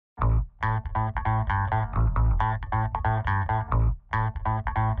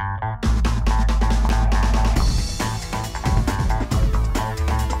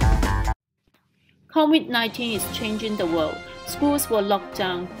COVID-19 is changing the world. Schools were locked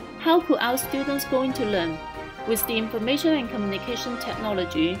down. How could our students going to learn? With the information and communication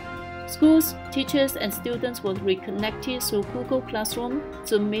technology, schools, teachers, and students were reconnected through Google Classroom,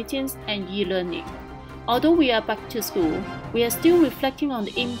 Zoom meetings, and e-learning. Although we are back to school, we are still reflecting on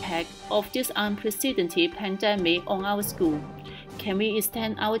the impact of this unprecedented pandemic on our school. Can we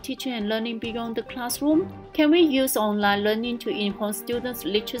extend our teaching and learning beyond the classroom? Can we use online learning to enhance students'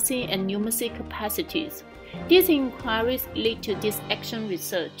 literacy and numeracy capacities? These inquiries lead to this action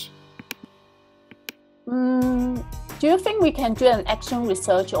research. Do you think we can do an action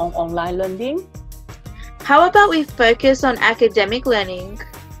research on online learning? How about we focus on academic learning?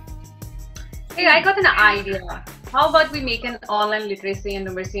 Hey, I got an idea. How about we make an online literacy and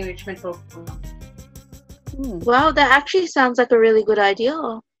numeracy enrichment program? Wow, that actually sounds like a really good idea.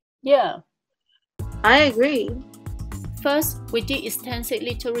 Yeah. I agree. First, we did extensive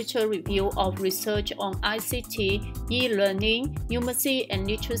literature review of research on ICT, e-learning, numeracy, and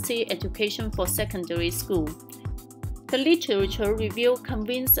literacy education for secondary school. The literature review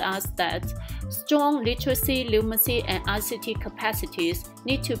convinced us that strong literacy, numeracy, and ICT capacities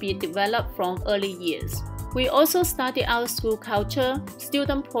need to be developed from early years. We also studied our school culture,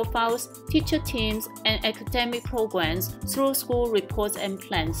 student profiles, teacher teams, and academic programs through school reports and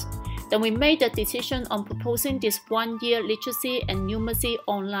plans. Then we made the decision on proposing this one-year literacy and numeracy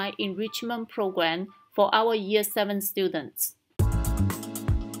online enrichment program for our Year 7 students.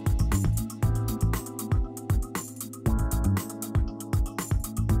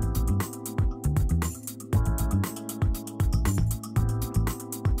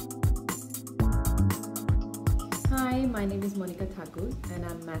 Hi, my name is Monica Thakur and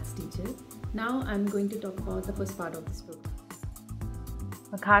I'm a maths teacher. Now I'm going to talk about the first part of this program.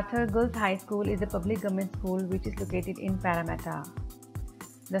 MacArthur Girls High School is a public government school which is located in Parramatta.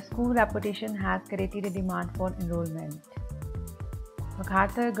 The school reputation has created a demand for enrollment.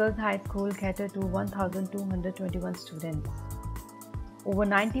 MacArthur Girls High School caters to 1,221 students. Over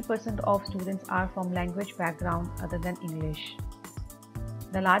 90% of students are from language background other than English.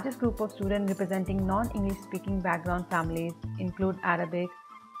 The largest group of students representing non-English speaking background families include Arabic,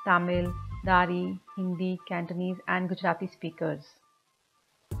 Tamil, Dari, Hindi, Cantonese and Gujarati speakers.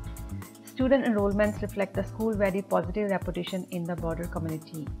 Student enrollments reflect the school's very positive reputation in the broader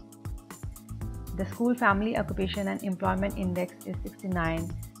community. The school family occupation and employment index is 69,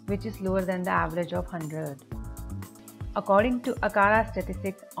 which is lower than the average of 100. According to ACARA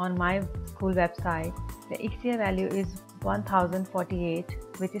statistics on my school website, the ICSIA value is 1048,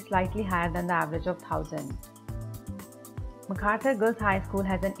 which is slightly higher than the average of 1000. MacArthur Girls High School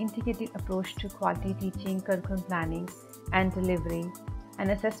has an integrated approach to quality teaching, curriculum planning and delivery, an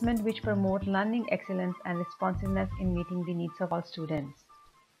assessment which promotes learning excellence and responsiveness in meeting the needs of all students.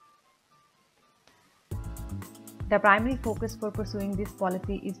 The primary focus for pursuing this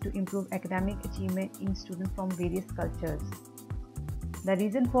policy is to improve academic achievement in students from various cultures. The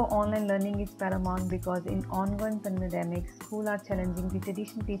reason for online learning is paramount because in ongoing pandemic, schools are challenging the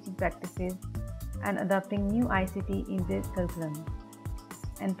traditional teaching practices and adopting new ICT in their curriculum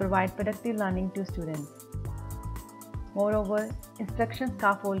and provide productive learning to students. Moreover, instruction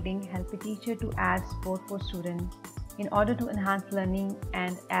scaffolding helps a teacher to add support for students in order to enhance learning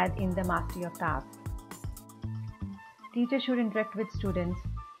and add in the mastery of tasks. Teachers should interact with students,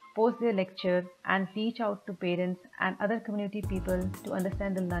 post their lecture, and reach out to parents and other community people to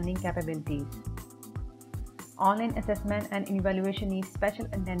understand the learning capabilities. Online assessment and evaluation need special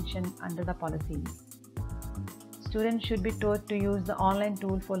attention under the policy. Students should be taught to use the online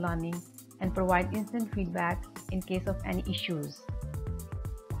tool for learning and provide instant feedback in case of any issues.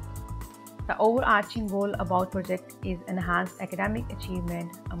 The overarching goal about project is enhance academic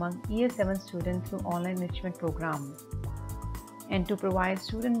achievement among Year 7 students through online enrichment program and to provide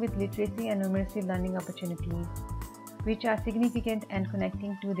students with literacy and numeracy learning opportunities which are significant and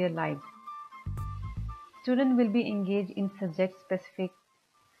connecting to their lives. Students will be engaged in subject-specific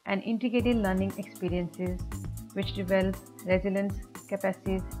and integrated learning experiences which develop resilience,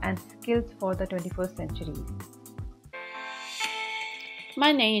 capacities and skills for the 21st century.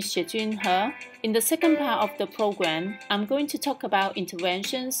 My name is Xie He. In the second part of the program, I'm going to talk about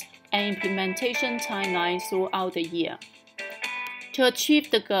interventions and implementation timelines throughout the year. To achieve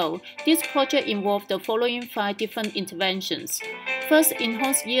the goal, this project involved the following 5 different interventions. First,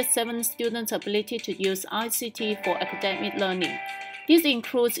 enhance Year 7 students' ability to use ICT for academic learning. This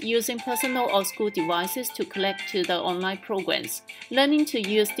includes using personal or school devices to connect to the online programs, learning to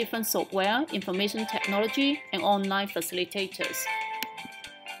use different software, information technology, and online facilitators.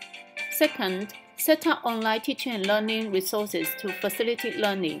 Second, set up online teaching and learning resources to facilitate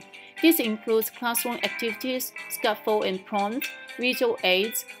learning. This includes classroom activities, scaffold and prompts, visual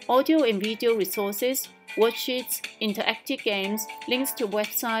aids, audio and video resources, worksheets, interactive games, links to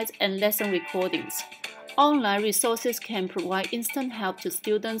websites, and lesson recordings. Online resources can provide instant help to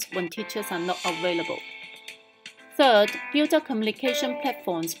students when teachers are not available. Third, build up communication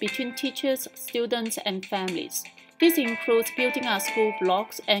platforms between teachers, students, and families. This includes building our school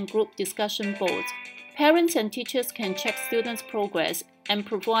blogs and group discussion boards. Parents and teachers can check students' progress and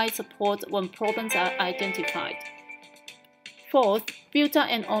provide support when problems are identified. Fourth, build up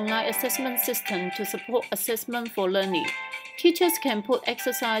an online assessment system to support assessment for learning. Teachers can put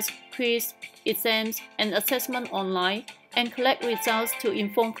exercise, quiz, exams, and assessment online and collect results to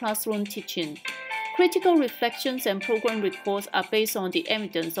inform classroom teaching. Critical reflections and program reports are based on the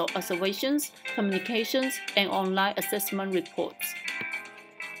evidence of observations, communications, and online assessment reports.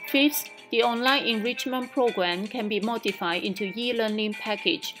 Fifth, the online enrichment program can be modified into e-learning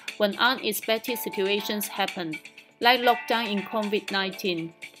package when unexpected situations happen, like lockdown in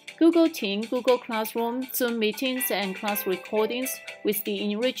COVID-19. Google Team, Google Classroom, Zoom meetings, and class recordings with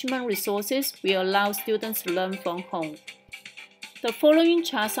the enrichment resources will allow students to learn from home. The following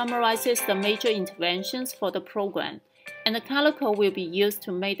chart summarizes the major interventions for the program, and the color code will be used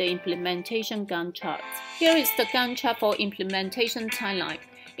to make the implementation Gantt chart. Here is the Gantt chart for implementation timeline.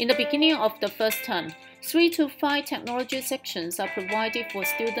 In the beginning of the first term, 3 to 5 technology sections are provided for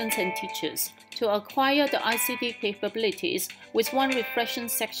students and teachers to acquire the ICT capabilities, with 1 reflection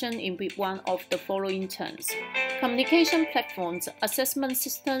section in week 1 of the following terms. Communication platforms, assessment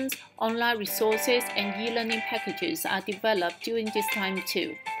systems, online resources, and e-learning packages are developed during this time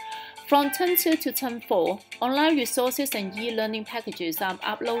too. From Term 2 to Term 4, online resources and e-learning packages are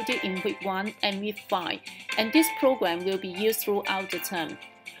uploaded in week 1 and week 5, and this program will be used throughout the term.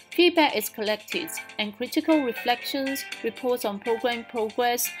 Feedback is collected, and critical reflections, reports on program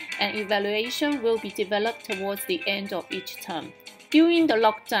progress, and evaluation will be developed towards the end of each term. During the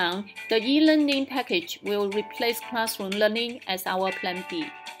lockdown, the e-learning package will replace classroom learning as our Plan B.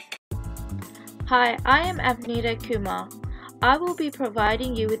 Hi, I am Avnita Kumar. I will be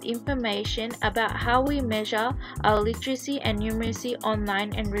providing you with information about how we measure our literacy and numeracy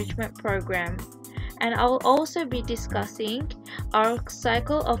online enrichment program. And I will also be discussing our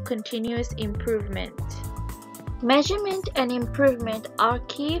cycle of continuous improvement. Measurement and improvement are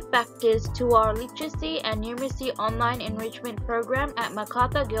key factors to our literacy and numeracy online enrichment program at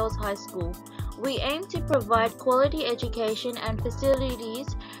MacArthur Girls High School. We aim to provide quality education and facilities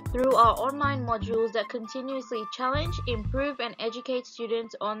through our online modules that continuously challenge, improve, and educate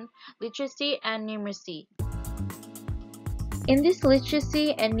students on literacy and numeracy. In this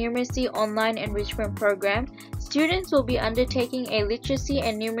literacy and numeracy online enrichment program, students will be undertaking a literacy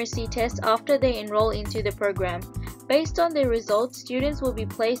and numeracy test after they enroll into the program. Based on their results, students will be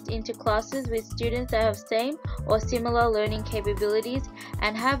placed into classes with students that have same or similar learning capabilities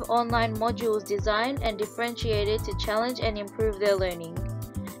and have online modules designed and differentiated to challenge and improve their learning.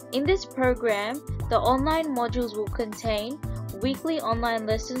 In this program, the online modules will contain weekly online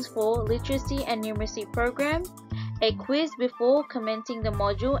lessons for literacy and numeracy program, a quiz before commencing the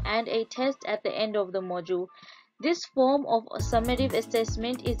module, and a test at the end of the module. This form of summative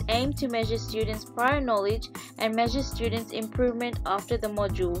assessment is aimed to measure students' prior knowledge and measure students' improvement after the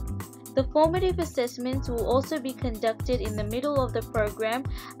module. The formative assessments will also be conducted in the middle of the program,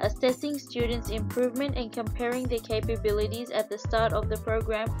 assessing students' improvement and comparing their capabilities at the start of the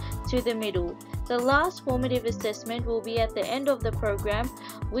program to the middle. The last formative assessment will be at the end of the program,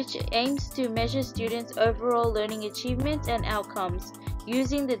 which aims to measure students' overall learning achievements and outcomes,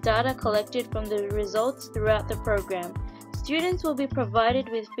 using the data collected from the results throughout the program. Students will be provided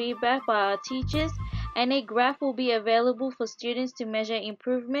with feedback by our teachers, and a graph will be available for students to measure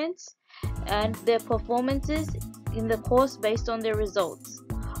improvements and their performances in the course based on their results.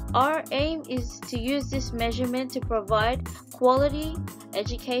 Our aim is to use this measurement to provide quality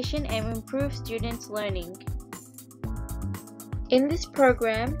education and improve students' learning. In this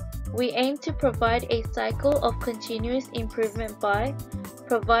program, we aim to provide a cycle of continuous improvement by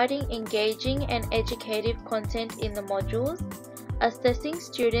providing engaging and educative content in the modules, assessing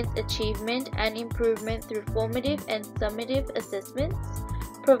students' achievement and improvement through formative and summative assessments,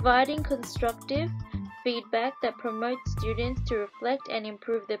 providing constructive feedback that promotes students to reflect and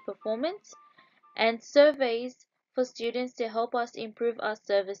improve their performance, and surveys for students to help us improve our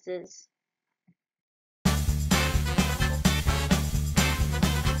services.